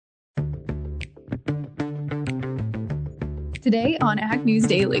Today on Ag News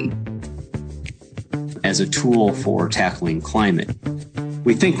Daily. As a tool for tackling climate,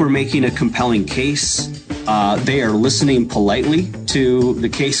 we think we're making a compelling case. They are listening politely to the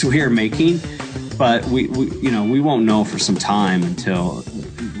case we are making, but we won't know for some time until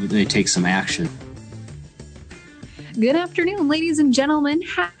they take some action. Good afternoon, ladies and gentlemen.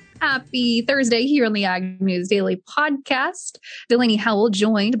 Happy Thursday here on the Ag News Daily podcast. Delaney Howell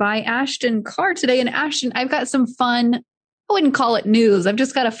joined by Ashton Carr today. And Ashton, I've got some fun, I wouldn't call it news. I've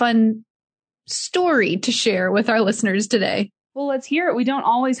just got a fun story to share with our listeners today. Well, let's hear it. We don't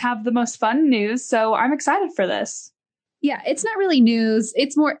always have the most fun news, so I'm excited for this. Yeah, it's not really news.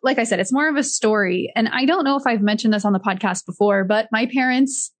 It's more, like I said, it's more of a story. And I don't know if I've mentioned this on the podcast before, but my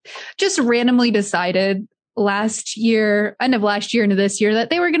parents just randomly decided last year, end of last year into this year, that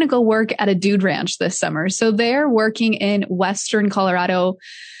they were going to go work at a dude ranch this summer. So they're working in Western Colorado.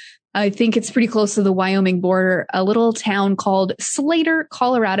 I think it's pretty close to the Wyoming border, a little town called Slater,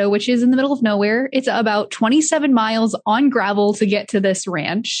 Colorado, which is in the middle of nowhere. It's about 27 miles on gravel to get to this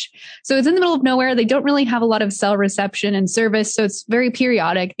ranch. So it's in the middle of nowhere. They don't really have a lot of cell reception and service. So it's very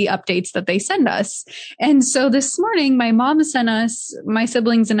periodic, the updates that they send us. And so this morning, my mom sent us, my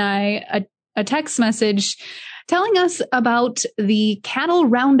siblings and I, a text message telling us about the cattle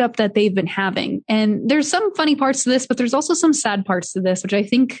roundup that they've been having. And there's some funny parts to this, but there's also some sad parts to this, which I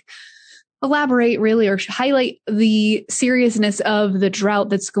think elaborate really or highlight the seriousness of the drought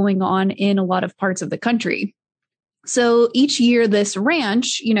that's going on in a lot of parts of the country. So each year, this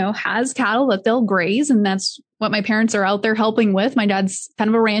ranch, has cattle that they'll graze, and that's what my parents are out there helping with. My dad's kind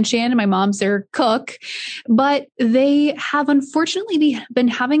of a ranch hand and my mom's their cook, but they have unfortunately been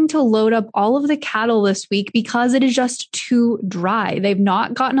having to load up all of the cattle this week because it is just too dry. They've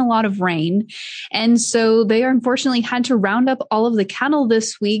not gotten a lot of rain. And so they are unfortunately had to round up all of the cattle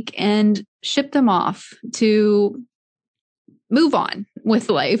this week and ship them off to move on with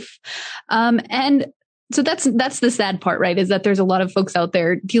life. So that's the sad part, right? Is that there's a lot of folks out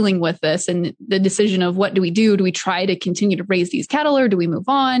there dealing with this and the decision of what do we do? Do we try to continue to raise these cattle or do we move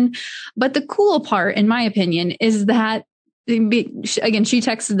on? But the cool part, in my opinion, is that, again, she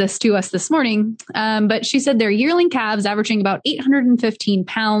texted this to us this morning, but she said they're yearling calves averaging about 815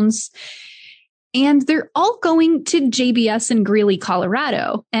 pounds. And they're all going to JBS in Greeley,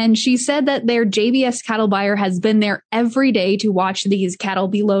 Colorado. And she said that their JBS cattle buyer has been there every day to watch these cattle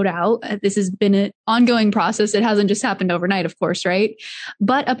be loaded out. This has been an ongoing process. It hasn't just happened overnight, of course, right?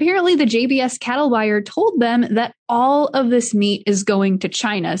 But apparently the JBS cattle buyer told them that all of this meat is going to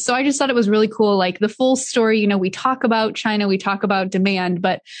China. So I just thought it was really cool. Like the full story, we talk about China, we talk about demand,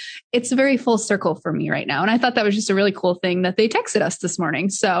 but it's a very full circle for me right now. And I thought that was just a really cool thing that they texted us this morning.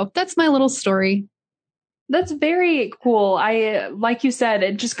 So that's my little story. That's very cool. Like you said,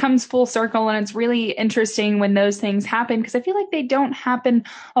 it just comes full circle, and it's really interesting when those things happen because I feel like they don't happen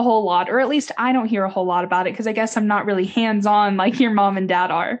a whole lot, or at least I don't hear a whole lot about it because I guess I'm not really hands-on like your mom and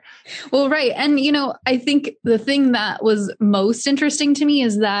dad are. Well, right. And, I think the thing that was most interesting to me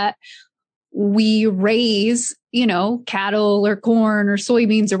is that we raise, cattle or corn or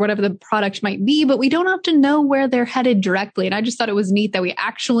soybeans or whatever the product might be, but we don't have to know where they're headed directly. And I just thought it was neat that we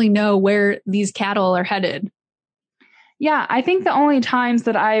actually know where these cattle are headed. Yeah, I think the only times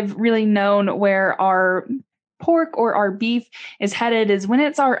that I've really known where our pork or our beef is headed is when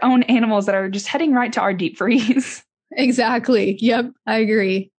it's our own animals that are just heading right to our deep freeze. Exactly. Yep, I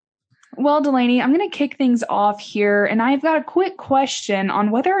agree. Well, Delaney, I'm going to kick things off here, and I've got a quick question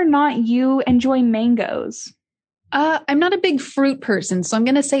on whether or not you enjoy mangoes. I'm not a big fruit person, so I'm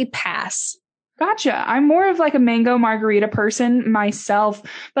going to say pass. Gotcha. I'm more of like a mango margarita person myself,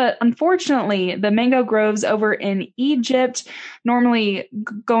 but unfortunately, the mango groves over in Egypt, normally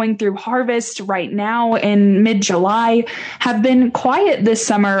going through harvest right now in mid-July, have been quiet this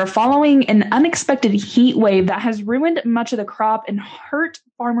summer following an unexpected heat wave that has ruined much of the crop and hurt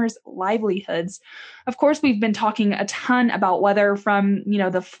farmers' livelihoods. Of course, we've been talking a ton about weather from,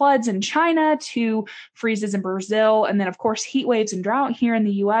 the floods in China to freezes in Brazil, and then, of course, heat waves and drought here in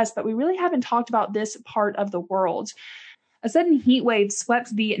the U.S., but we really haven't talked about this part of the world. A sudden heat wave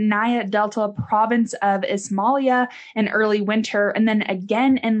swept the Naya Delta province of Ismailia in early winter and then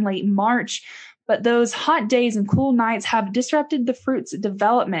again in late March. But those hot days and cool nights have disrupted the fruit's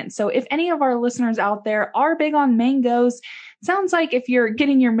development. So if any of our listeners out there are big on mangoes, sounds like if you're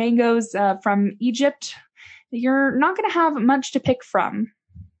getting your mangoes from Egypt, you're not going to have much to pick from.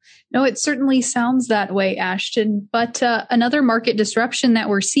 No, it certainly sounds that way, Ashton. But another market disruption that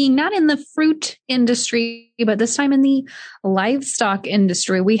we're seeing, not in the fruit industry, but this time in the livestock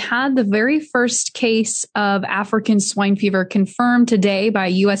industry, we had the very first case of African swine fever confirmed today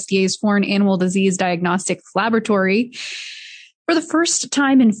by USDA's Foreign Animal Disease Diagnostics Laboratory. For the first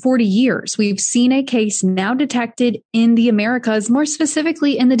time in 40 years, we've seen a case now detected in the Americas, more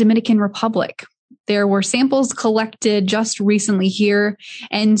specifically in the Dominican Republic. There were samples collected just recently here.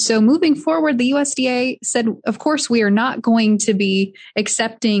 And so moving forward, the USDA said, of course, we are not going to be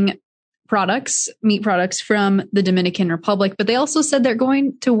accepting meat products from the Dominican Republic, but they also said they're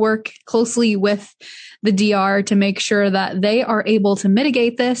going to work closely with the DR to make sure that they are able to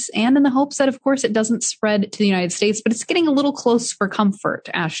mitigate this, and in the hopes that, of course, it doesn't spread to the United States, but it's getting a little close for comfort,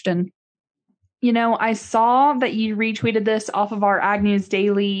 Ashton. You know, I saw that you retweeted this off of our Ag News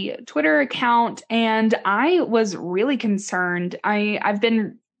Daily Twitter account, and I was really concerned. I've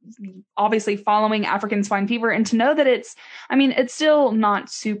been obviously following African swine fever, and to know that it's still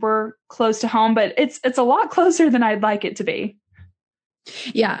not super close to home, but it's a lot closer than I'd like it to be.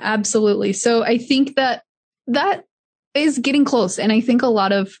 Yeah, absolutely. So I think that is getting close. And I think a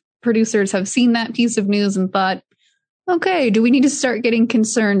lot of producers have seen that piece of news and thought, okay, do we need to start getting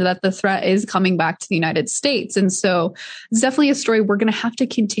concerned that the threat is coming back to the United States? And so it's definitely a story we're going to have to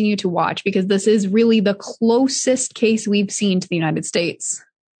continue to watch, because this is really the closest case we've seen to the United States.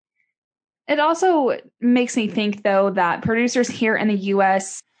 It also makes me think, though, that producers here in the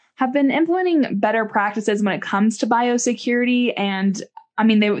U.S. have been implementing better practices when it comes to biosecurity. And I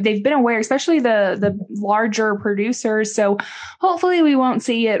mean, they've been aware, especially the larger producers. So hopefully we won't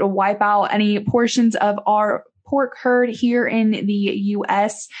see it wipe out any portions of our pork herd here in the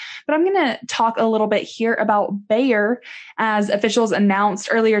U.S. But I'm going to talk a little bit here about Bayer, as officials announced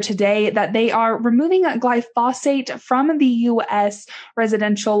earlier today that they are removing glyphosate from the U.S.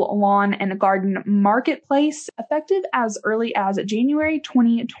 residential lawn and garden marketplace, effective as early as January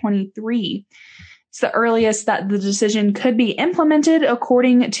 2023. It's the earliest that the decision could be implemented,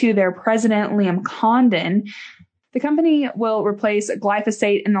 according to their president, Liam Condon. The company will replace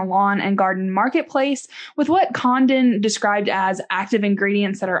glyphosate in the lawn and garden marketplace with what Condon described as active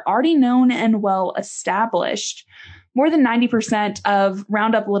ingredients that are already known and well established. More than 90% of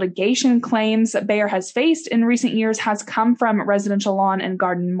Roundup litigation claims that Bayer has faced in recent years has come from residential lawn and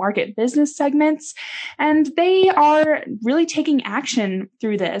garden market business segments, and they are really taking action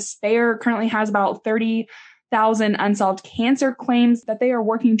through this. Bayer currently has about 30,000 unsolved cancer claims that they are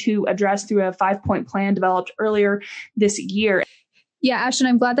working to address through a 5-point plan developed earlier this year. Yeah, Ashton,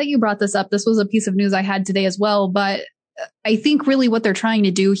 I'm glad that you brought this up. This was a piece of news I had today as well, but I think really what they're trying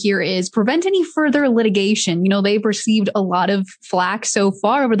to do here is prevent any further litigation. You know, they've received a lot of flack so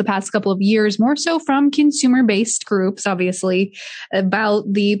far over the past couple of years, more so from consumer-based groups, obviously, about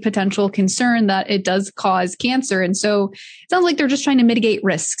the potential concern that it does cause cancer. And so it sounds like they're just trying to mitigate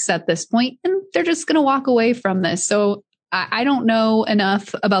risks at this point, and they're just going to walk away from this. So I don't know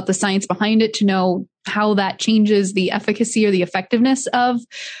enough about the science behind it to know how that changes the efficacy or the effectiveness of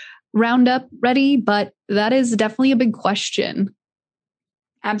Roundup Ready, but that is definitely a big question.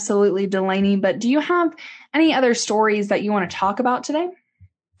 Absolutely, Delaney. But do you have any other stories that you want to talk about today?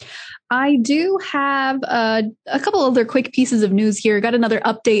 I do have a couple other quick pieces of news here. Got another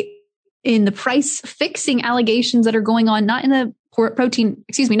update in the price fixing allegations that are going on, not in the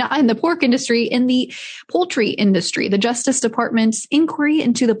not in the pork industry, in the poultry industry. The Justice Department's inquiry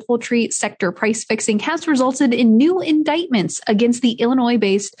into the poultry sector price fixing has resulted in new indictments against the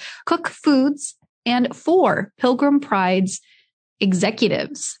Illinois-based Cook Foods and 4 Pilgrim Pride's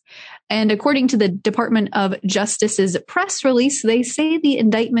executives. And according to the Department of Justice's press release, they say the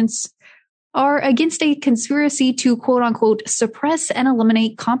indictments are against a conspiracy to, quote unquote, suppress and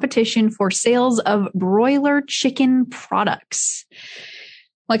eliminate competition for sales of broiler chicken products.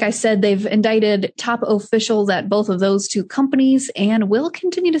 Like I said, they've indicted top officials at both of those 2 companies, and we'll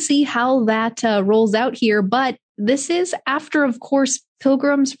continue to see how that rolls out here. But this is after, of course,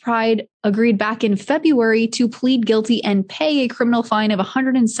 Pilgrim's Pride agreed back in February to plead guilty and pay a criminal fine of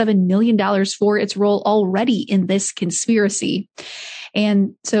 $107 million for its role already in this conspiracy.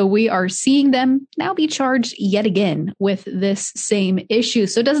 And so we are seeing them now be charged yet again with this same issue.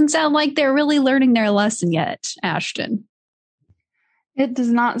 So it doesn't sound like they're really learning their lesson yet, Ashton. It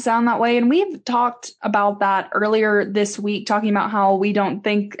does not sound that way. And we've talked about that earlier this week, talking about how we don't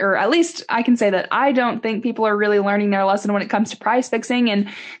think, or at least I can say that I don't think people are really learning their lesson when it comes to price fixing. And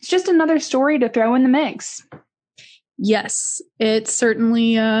it's just another story to throw in the mix. Yes, it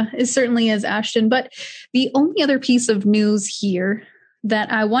certainly is, Ashton. But the only other piece of news here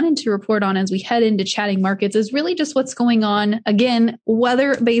that I wanted to report on as we head into chatting markets is really just what's going on. Again,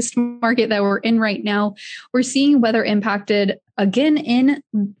 weather-based market that we're in right now. We're seeing weather impacted again in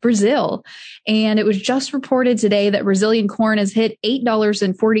Brazil. And it was just reported today that Brazilian corn has hit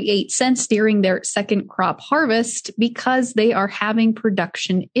 $8.48 during their second crop harvest because they are having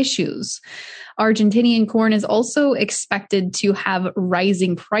production issues. Argentinian corn is also expected to have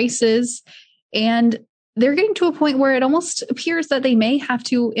rising prices, and they're getting to a point where it almost appears that they may have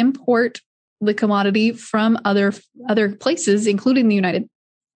to import the commodity from other places, including the United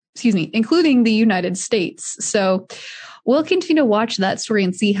States. So we'll continue to watch that story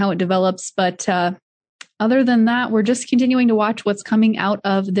and see how it develops. But other than that, we're just continuing to watch what's coming out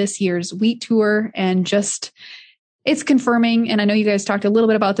of this year's wheat tour, and just it's confirming, and I know you guys talked a little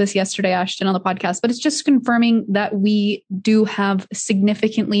bit about this yesterday, Ashton, on the podcast, but it's just confirming that we do have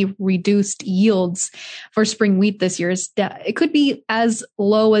significantly reduced yields for spring wheat this year. It could be as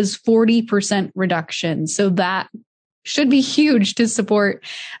low as 40% reduction. So that should be huge to support,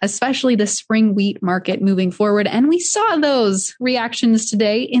 especially the spring wheat market moving forward. And we saw those reactions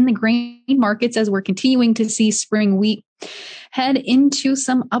today in the grain markets as we're continuing to see spring wheat head into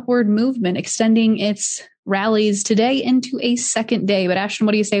some upward movement, extending its rallies today into a second day. But Ashton,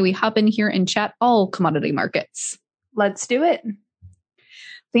 what do you say we hop in here and chat all commodity markets? Let's do it.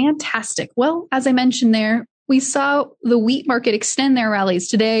 Fantastic. Well, as I mentioned there, we saw the wheat market extend their rallies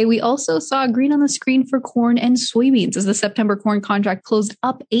today. We also saw green on the screen for corn and soybeans as the September corn contract closed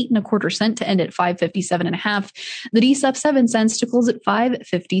up 8.25 cents to end at 557.5. The D's up 7 cents to close at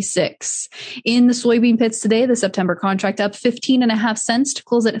 556. In the soybean pits today, the September contract up 15.5 cents to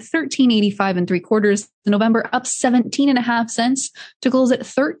close at 13.85 3/4. The November up 17.5 cents to close at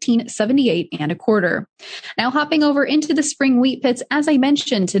 13.78 1/4. Now hopping over into the spring wheat pits, as I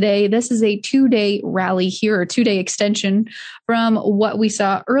mentioned today, this is a 2-day rally here, or 2-day extension from what we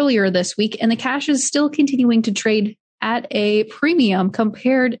saw earlier this week, and the cash is still continuing to trade at a premium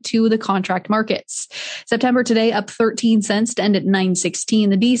compared to the contract markets. September today up 13 cents to end at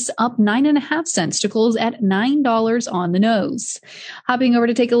 9.16. The D's up 9.5 cents to close at $9 on the nose. Hopping over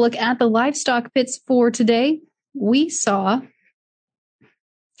to take a look at the livestock pits for today, we saw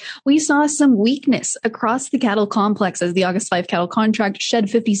some weakness across the cattle complex as the August 5 cattle contract shed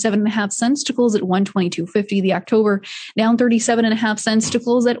 57.5 cents to close at 122.50. The October down 37.5 cents to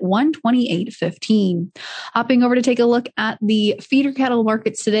close at 128.15. Hopping over to take a look at the feeder cattle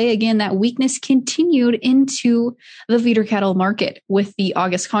markets today. Again, that weakness continued into the feeder cattle market with the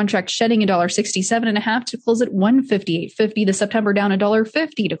August contract shedding $1.67.5 to close at 158.50. The September down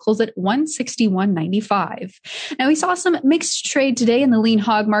 $1.50 to close at 161.95. Now we saw some mixed trade today in the lean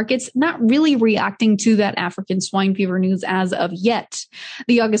hog markets, not really reacting to that African swine fever news as of yet.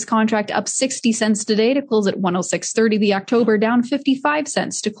 The August contract up 60 cents today to close at 106.30. The October down 55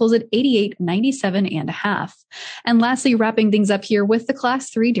 cents to close at 88.97.5. And lastly, wrapping things up here with the Class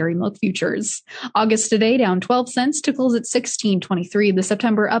 3 dairy milk futures. August today down 12 cents to close at 16.23. The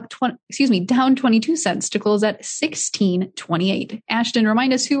September down 22 cents to close at 16.28. Ashton,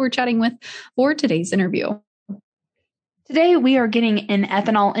 remind us who we're chatting with for today's interview. Today, we are getting an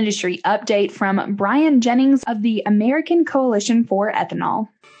ethanol industry update from Brian Jennings of the American Coalition for Ethanol.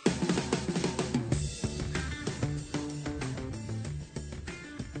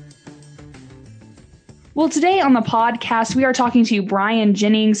 Well, today on the podcast, we are talking to Brian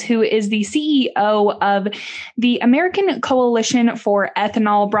Jennings, who is the CEO of the American Coalition for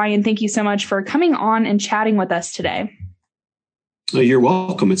Ethanol. Brian, thank you so much for coming on and chatting with us today. You're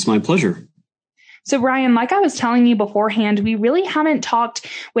welcome. It's my pleasure. So, Brian, like I was telling you beforehand, we really haven't talked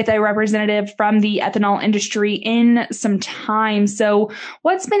with a representative from the ethanol industry in some time. So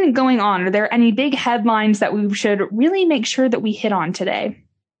what's been going on? Are there any big headlines that we should really make sure that we hit on today?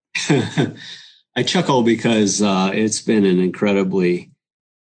 I chuckle because it's been an incredibly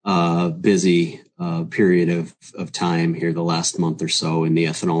busy period of time here the last month or so in the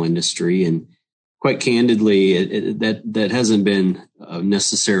ethanol industry. And quite candidly, that hasn't been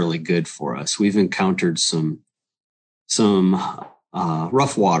necessarily good for us. We've encountered some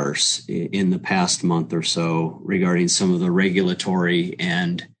rough waters in the past month or so regarding some of the regulatory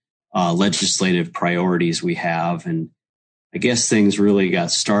and legislative priorities we have. And I guess things really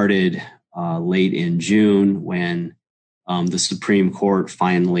got started late in June when the Supreme Court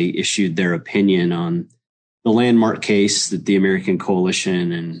finally issued their opinion on the landmark case that the American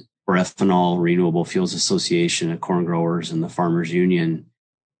Coalition and for Ethanol, Renewable Fuels Association of Corn Growers, and the Farmers Union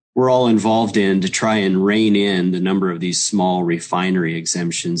were all involved in to try and rein in the number of these small refinery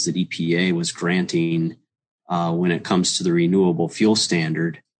exemptions that EPA was granting when it comes to the renewable fuel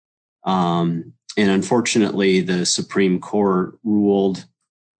standard. unfortunately, the Supreme Court ruled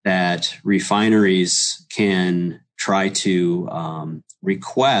that refineries can try to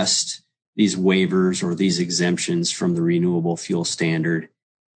request these waivers or these exemptions from the renewable fuel standard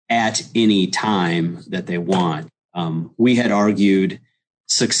at any time that they want. We had argued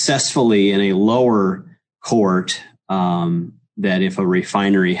successfully in a lower court that if a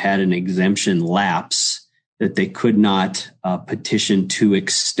refinery had an exemption lapse, that they could not petition to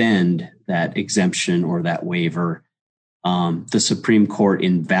extend that exemption or that waiver. The Supreme Court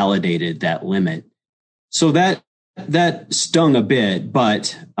invalidated that limit. So that stung a bit,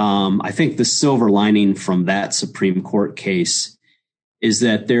 but I think the silver lining from that Supreme Court case is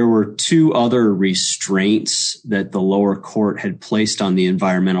that there were two other restraints that the lower court had placed on the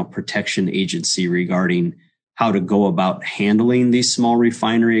Environmental Protection Agency regarding how to go about handling these small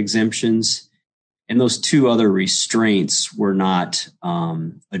refinery exemptions. And those two other restraints were not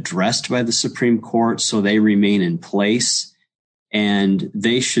addressed by the Supreme Court, so they remain in place. And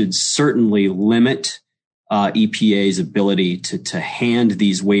they should certainly limit EPA's ability to hand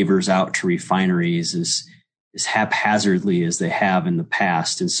these waivers out to refineries as haphazardly as they have in the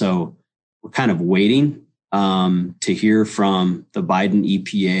past. And so we're kind of waiting to hear from the Biden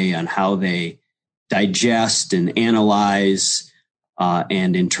EPA on how they digest and analyze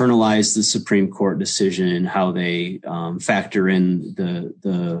and internalize the Supreme Court decision, and how they factor in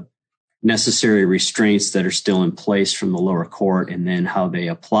the necessary restraints that are still in place from the lower court, and then how they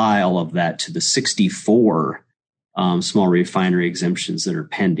apply all of that to the 64 small refinery exemptions that are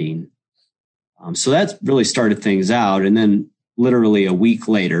pending. So that really started things out. And then literally a week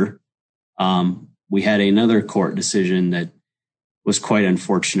later, we had another court decision that was quite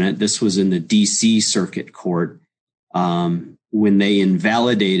unfortunate. This was in the DC Circuit Court when they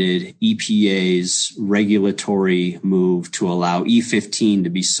invalidated EPA's regulatory move to allow E15 to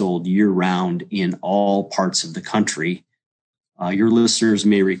be sold year-round in all parts of the country. Your listeners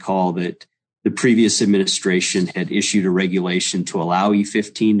may recall that the previous administration had issued a regulation to allow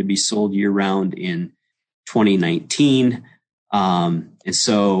E15 to be sold year-round in 2019. And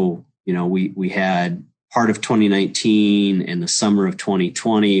so, we had part of 2019 and the summer of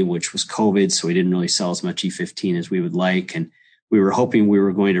 2020, which was COVID, so we didn't really sell as much E15 as we would like. And we were hoping we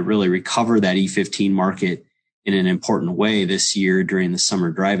were going to really recover that E15 market in an important way this year during the summer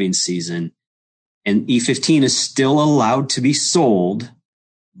driving season. And E15 is still allowed to be sold,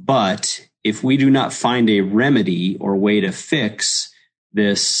 but if we do not find a remedy or way to fix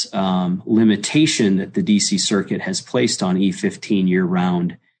this limitation that the DC Circuit has placed on E15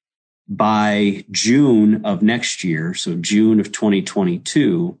 year-round by June of next year, so June of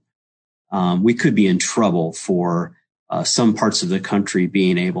 2022, we could be in trouble for some parts of the country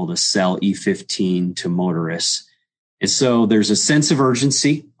being able to sell E15 to motorists. And so there's a sense of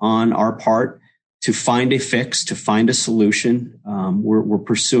urgency on our part to find a fix, to find a solution. We're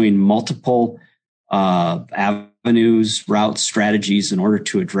pursuing multiple avenues, routes, strategies in order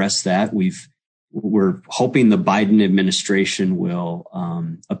to address that. We're hoping the Biden administration will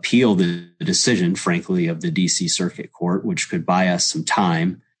appeal the decision, frankly, of the DC Circuit Court, which could buy us some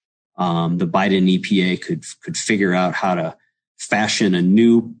time. The Biden EPA could figure out how to fashion a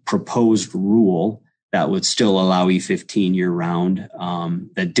new proposed rule that would still allow E15 year round,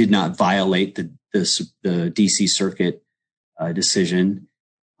 that did not violate the DC Circuit decision.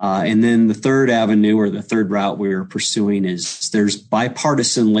 And then the third avenue, or the third route we're pursuing, is there's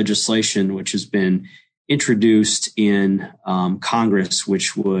bipartisan legislation which has been introduced in Congress,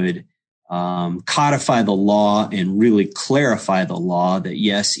 which would codify the law and really clarify the law that,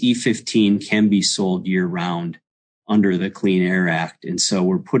 yes, E15 can be sold year round under the Clean Air Act. And so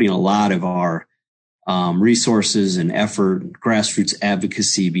we're putting a lot of our resources and effort, grassroots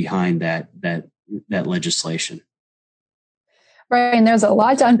advocacy behind that legislation. Right. And there's a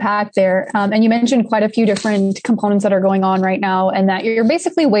lot to unpack there. And you mentioned quite a few different components that are going on right now, and that you're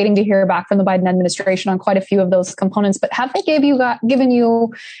basically waiting to hear back from the Biden administration on quite a few of those components. But have they given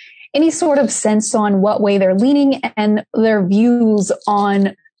you any sort of sense on what way they're leaning and their views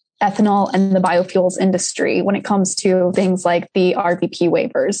on ethanol and the biofuels industry when it comes to things like the RVP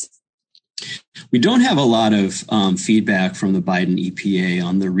waivers? We don't have a lot of feedback from the Biden EPA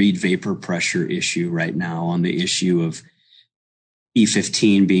on the Reid vapor pressure issue right now, on the issue of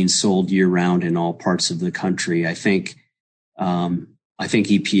E15 being sold year round in all parts of the country. I think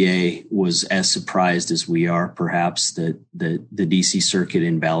EPA was as surprised as we are, perhaps, that the DC Circuit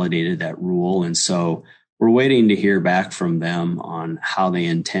invalidated that rule. And so we're waiting to hear back from them on how they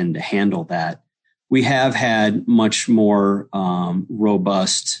intend to handle that. We have had much more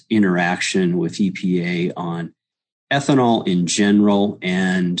robust interaction with EPA on ethanol in general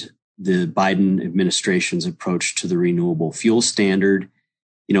and the Biden administration's approach to the renewable fuel standard.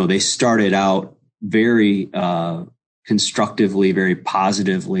 They started out very constructively, very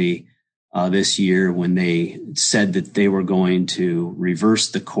positively this year when they said that they were going to reverse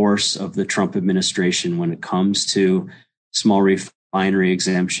the course of the Trump administration when it comes to small refinery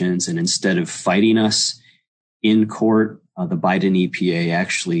exemptions. And instead of fighting us in court, the Biden EPA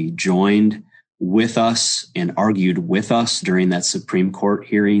actually joined with us and argued with us during that Supreme Court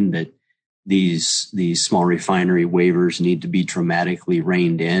hearing that these small refinery waivers need to be dramatically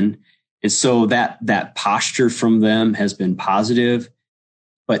reined in. And so that posture from them has been positive.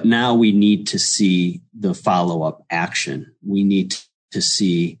 But now we need to see the follow-up action. We need to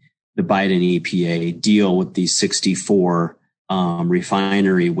see the Biden EPA deal with these 64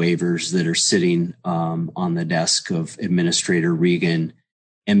 refinery waivers that are sitting on the desk of Administrator Regan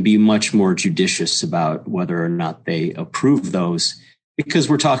and be much more judicious about whether or not they approve those, because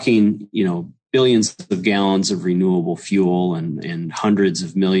we're talking, billions of gallons of renewable fuel and hundreds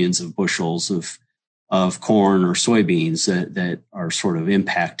of millions of bushels of corn or soybeans that are sort of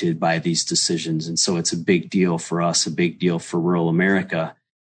impacted by these decisions. And so it's a big deal for us, a big deal for rural America.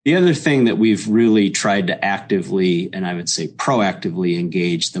 The other thing that we've really tried to actively, and I would say proactively,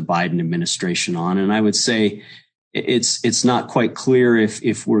 engage the Biden administration on, and I would say it's not quite clear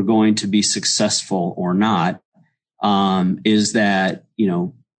if we're going to be successful or not, is that,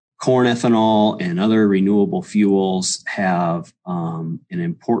 corn ethanol and other renewable fuels have an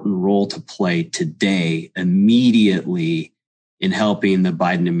important role to play today, immediately, in helping the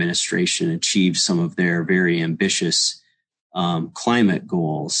Biden administration achieve some of their very ambitious climate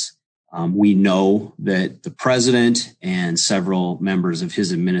goals. We know that the president and several members of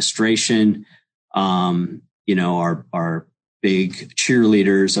his administration, are big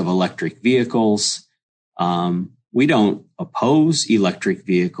cheerleaders of electric vehicles. We don't oppose electric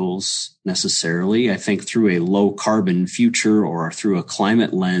vehicles necessarily. I think through a low carbon future or through a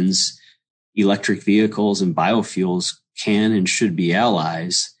climate lens, electric vehicles and biofuels can and should be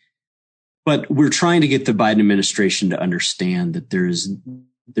allies. But we're trying to get the Biden administration to understand that there's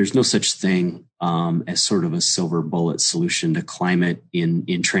no such thing as sort of a silver bullet solution to climate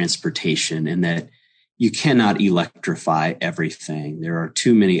in transportation, and that you cannot electrify everything. There are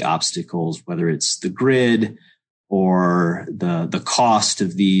too many obstacles, whether it's the grid or the cost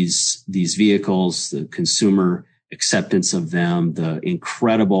of these vehicles, the consumer acceptance of them, the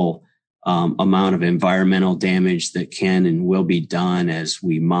incredible amount of environmental damage that can and will be done as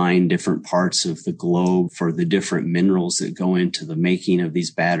we mine different parts of the globe for the different minerals that go into the making of these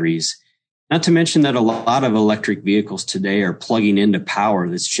batteries. Not to mention that a lot of electric vehicles today are plugging into power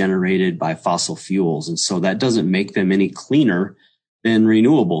that's generated by fossil fuels. And so that doesn't make them any cleaner than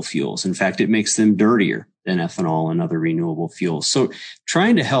renewable fuels. In fact, it makes them dirtier than ethanol and other renewable fuels. So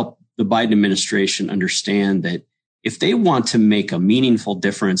trying to help the Biden administration understand that if they want to make a meaningful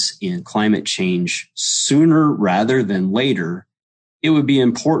difference in climate change sooner rather than later, it would be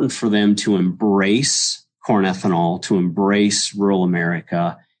important for them to embrace corn ethanol, to embrace rural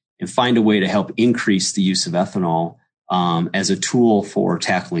America, and find a way to help increase the use of ethanol as a tool for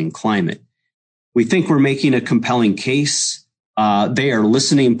tackling climate. We think we're making a compelling case. They are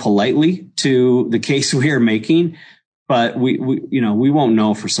listening politely to the case we are making, but we won't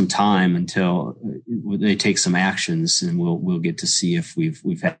know for some time until they take some actions, and we'll get to see if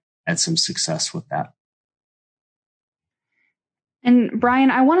we've had some success with that. And Brian,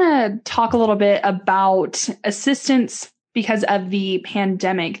 I want to talk a little bit about assistance because of the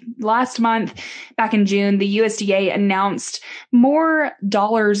pandemic. Last month, back in June, the USDA announced more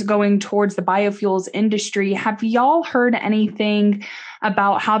dollars going towards the biofuels industry. Have y'all heard anything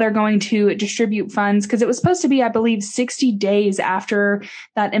about how they're going to distribute funds? Because it was supposed to be, I believe, 60 days after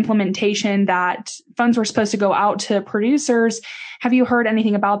that implementation that funds were supposed to go out to producers. Have you heard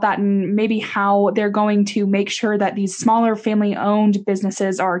anything about that, and maybe how they're going to make sure that these smaller family-owned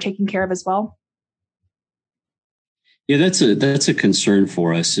businesses are taken care of as well? Yeah, that's a concern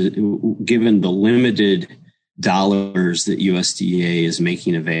for us, given the limited dollars that USDA is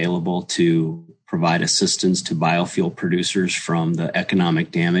making available to provide assistance to biofuel producers from the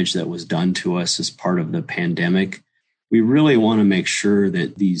economic damage that was done to us as part of the pandemic. We really want to make sure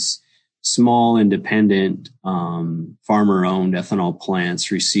that these small, independent, farmer-owned ethanol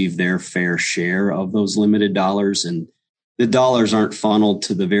plants receive their fair share of those limited dollars, and the dollars aren't funneled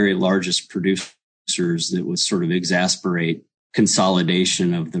to the very largest producers that would sort of exasperate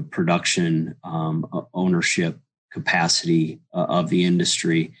consolidation of the production ownership capacity of the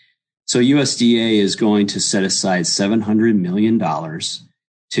industry. So USDA is going to set aside $700 million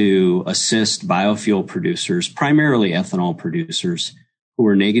to assist biofuel producers, primarily ethanol producers, who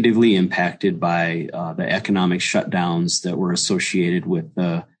were negatively impacted by the economic shutdowns that were associated with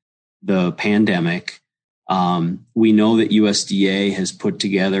the pandemic. We know that USDA has put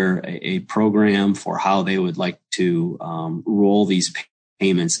together a program for how they would like to roll these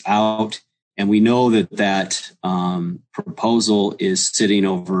payments out. And we know that proposal is sitting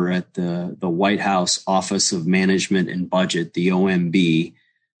over at the White House Office of Management and Budget, the OMB,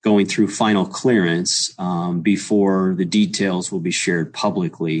 going through final clearance before the details will be shared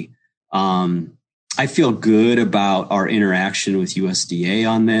publicly. I feel good about our interaction with USDA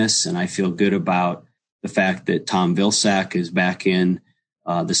on this, and I feel good about the fact that Tom Vilsack is back in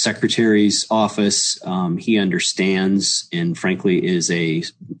the Secretary's office. He understands and frankly is a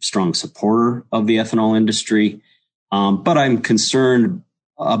strong supporter of the ethanol industry. But I'm concerned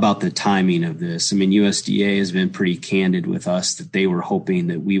about the timing of this. I mean, USDA has been pretty candid with us that they were hoping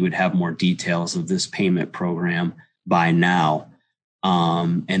that we would have more details of this payment program by now.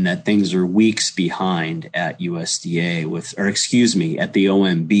 And that things are weeks behind at USDA at the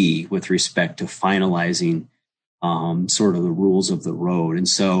OMB with respect to finalizing sort of the rules of the road. And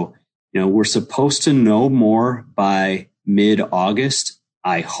so, we're supposed to know more by mid-August.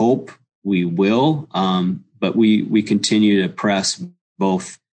 I hope we will. But we continue to press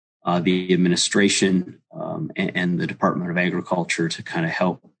both the administration and the Department of Agriculture to kind of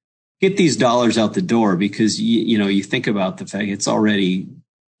help get these dollars out the door, because you think about the fact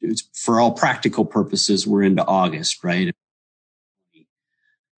for all practical purposes, we're into August, right?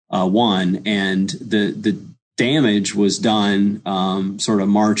 And the damage was done sort of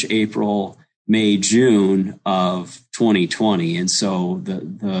March, April, May, June of 2020, and so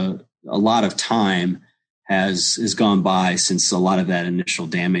a lot of time has gone by since a lot of that initial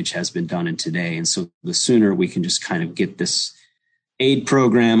damage has been done in today. And so the sooner we can just kind of get this aid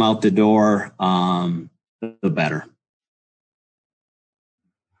program out the door, the better.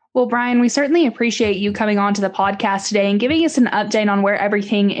 Well, Brian, we certainly appreciate you coming on to the podcast today and giving us an update on where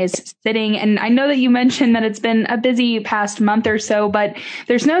everything is sitting. And I know that you mentioned that it's been a busy past month or so, but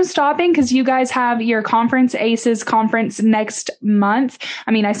there's no stopping because you guys have your conference, ACES conference, next month.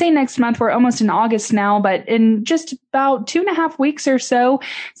 I mean, I say next month, we're almost in August now, but in just about 2.5 weeks or so.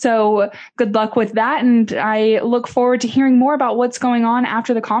 So good luck with that. And I look forward to hearing more about what's going on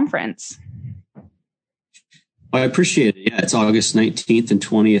after the conference. I appreciate it. Yeah, it's August 19th and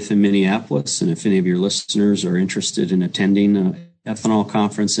 20th in Minneapolis. And if any of your listeners are interested in attending an ethanol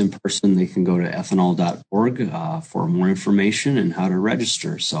conference in person, they can go to ethanol.org for more information and how to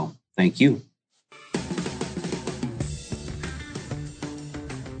register. So thank you.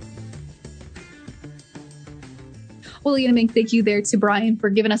 Well, again, a big thank you there to Brian for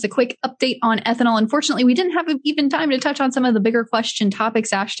giving us a quick update on ethanol. Unfortunately, we didn't have even time to touch on some of the bigger question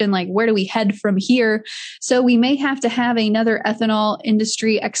topics, Ashton, like where do we head from here? So we may have to have another ethanol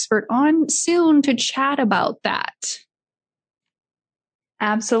industry expert on soon to chat about that.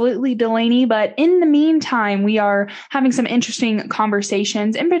 Absolutely, Delaney. But in the meantime, we are having some interesting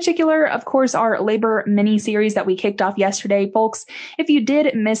conversations. In particular, of course, our labor mini-series that we kicked off yesterday. Folks, if you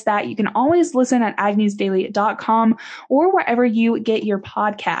did miss that, you can always listen at agnewsdaily.com or wherever you get your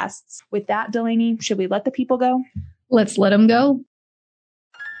podcasts. With that, Delaney, should we let the people go? Let's let them go.